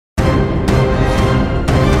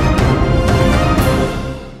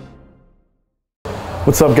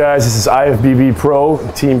What's up, guys? This is IFBB Pro,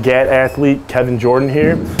 Team GAT athlete Kevin Jordan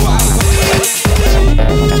here.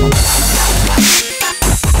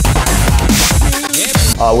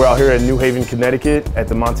 We're out here at New Haven, Connecticut at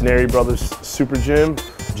the Montanari Brothers Super Gym.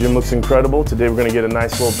 The gym looks incredible. Today we're gonna get a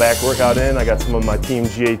nice little back workout in. I got some of my Team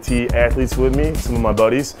GAT athletes with me, some of my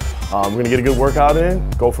buddies. We're gonna get a good workout in,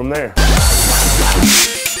 go from there.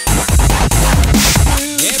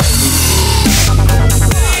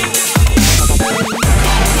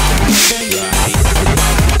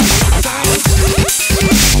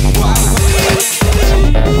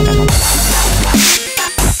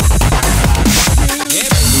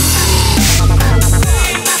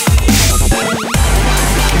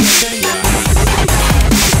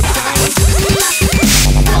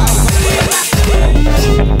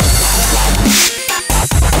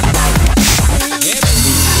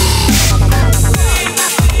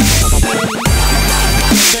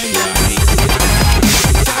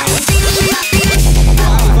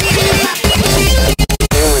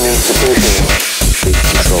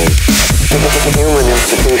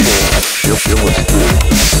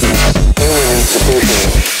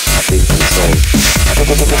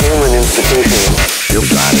 You're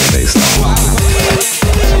blinded based on.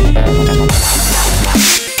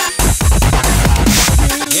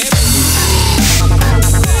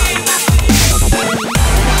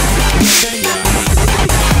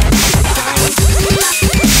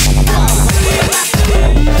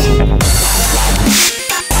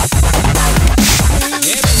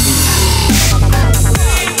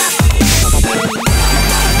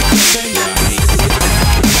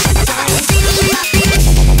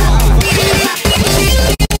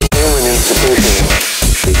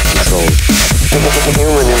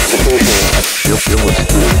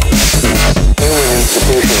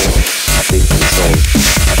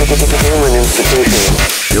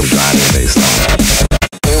 You're blinded based on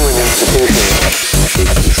human institution.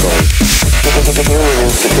 Take control. Human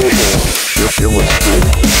institution. You're human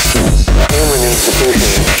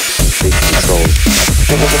institution. Take control.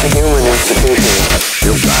 Human institution.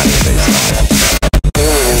 You're blinded based on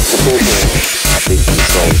human institution. Take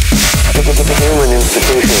control. Human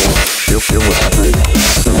institution. You're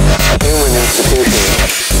human institution.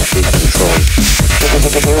 Take control.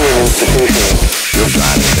 Human institution. You're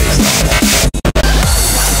blinded based on.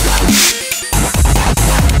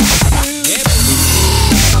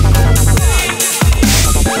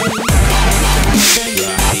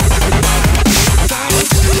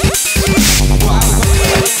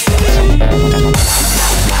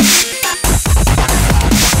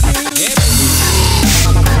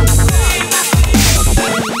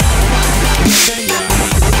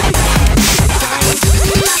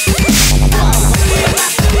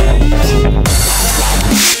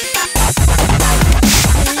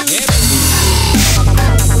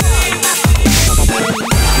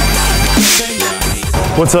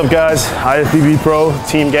 What's up, guys? IFBB Pro,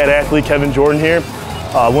 Team GAT athlete Kevin Jordan here.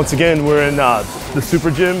 Once again, we're in the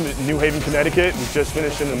Super Gym in New Haven, Connecticut. We just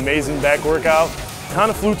finished an amazing back workout.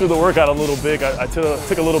 Kind of flew through the workout a little bit. I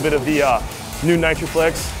took a little bit of the new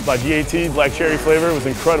NitroFlex by GAT, black cherry flavor. It was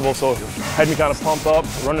incredible, so had me kind of pumped up,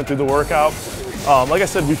 running through the workout. Like I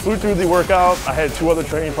said, we flew through the workout. I had two other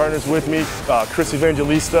training partners with me, Chris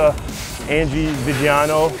Evangelista, Angie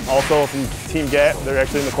Vigiano, also from Team GAT. They're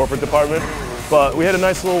actually in the corporate department. But we had a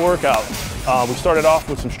nice little workout. We started off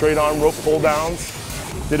with some straight arm rope pull downs.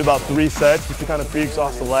 Did about 3 sets just to kind of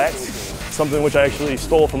pre-exhaust the lats. Something which I actually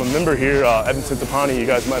stole from a member here, Evan Sintapani. You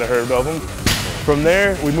guys might have heard of him. From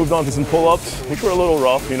there, we moved on to some pull-ups, which were a little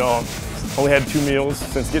rough, you know. Only had 2 meals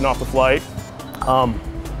since getting off the flight.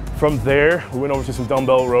 From there, we went over to some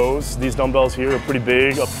dumbbell rows. These dumbbells here are pretty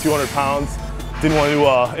big, up to 200 pounds. Didn't want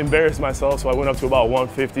to embarrass myself, so I went up to about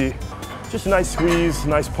 150. Just a nice squeeze,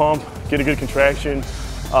 nice pump, get a good contraction.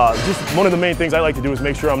 Just one of the main things I like to do is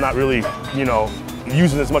make sure I'm not really, you know,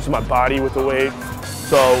 using as much of my body with the weight.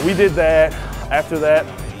 So we did that. After that,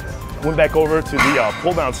 went back over to the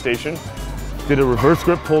pull down station, did a reverse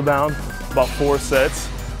grip pull down, about 4 sets.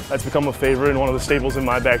 That's become a favorite and one of the staples in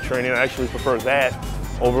my back training. I actually prefer that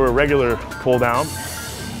over a regular pull down.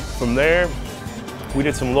 From there, we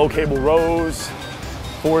did some low cable rows,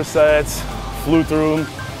 4 sets, flew through them.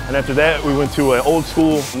 And after that, we went to an old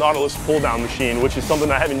school Nautilus pull down machine, which is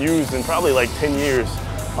something I haven't used in probably like 10 years.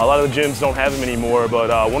 A lot of the gyms don't have them anymore, but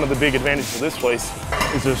one of the big advantages of this place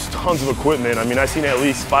is there's tons of equipment. I mean, I've seen at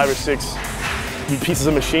least 5 or 6 pieces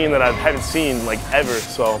of machine that I haven't seen like ever.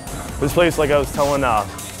 So this place, like I was telling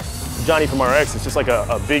Johnny from RX, it's just like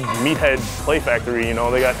a big meathead play factory, you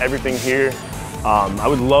know, they got everything here. I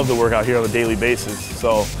would love to work out here on a daily basis.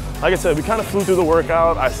 So Like I said, we kind of flew through the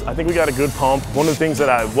workout. I think we got a good pump. One of the things that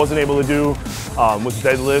I wasn't able to do was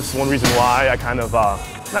deadlifts. One reason why I kind of,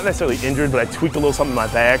 not necessarily injured, but I tweaked a little something in my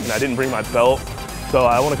back and I didn't bring my belt. So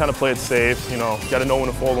I want to kind of play it safe, you know, got to know when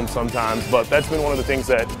to fold them sometimes. But that's been one of the things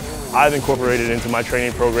that I've incorporated into my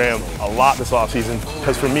training program a lot this offseason.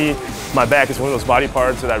 Because for me, my back is one of those body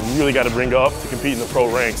parts that I really got to bring up to compete in the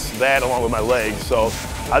pro ranks. That along with my legs. So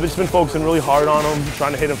I've just been focusing really hard on them,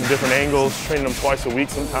 trying to hit them from different angles, training them twice a week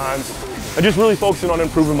sometimes. And just really focusing on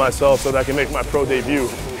improving myself so that I can make my pro debut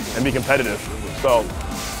and be competitive. So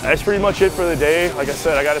that's pretty much it for the day. Like I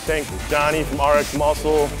said, I got to thank Johnny from RX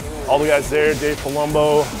Muscle, all the guys there, Dave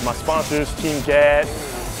Palumbo, my sponsors, Team GAT,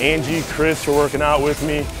 Angie, Chris for working out with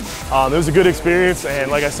me. It was a good experience, and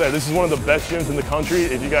like I said, this is one of the best gyms in the country.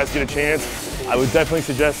 If you guys get a chance, I would definitely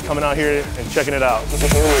suggest coming out here and checking it out. You're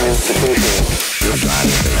trying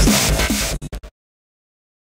to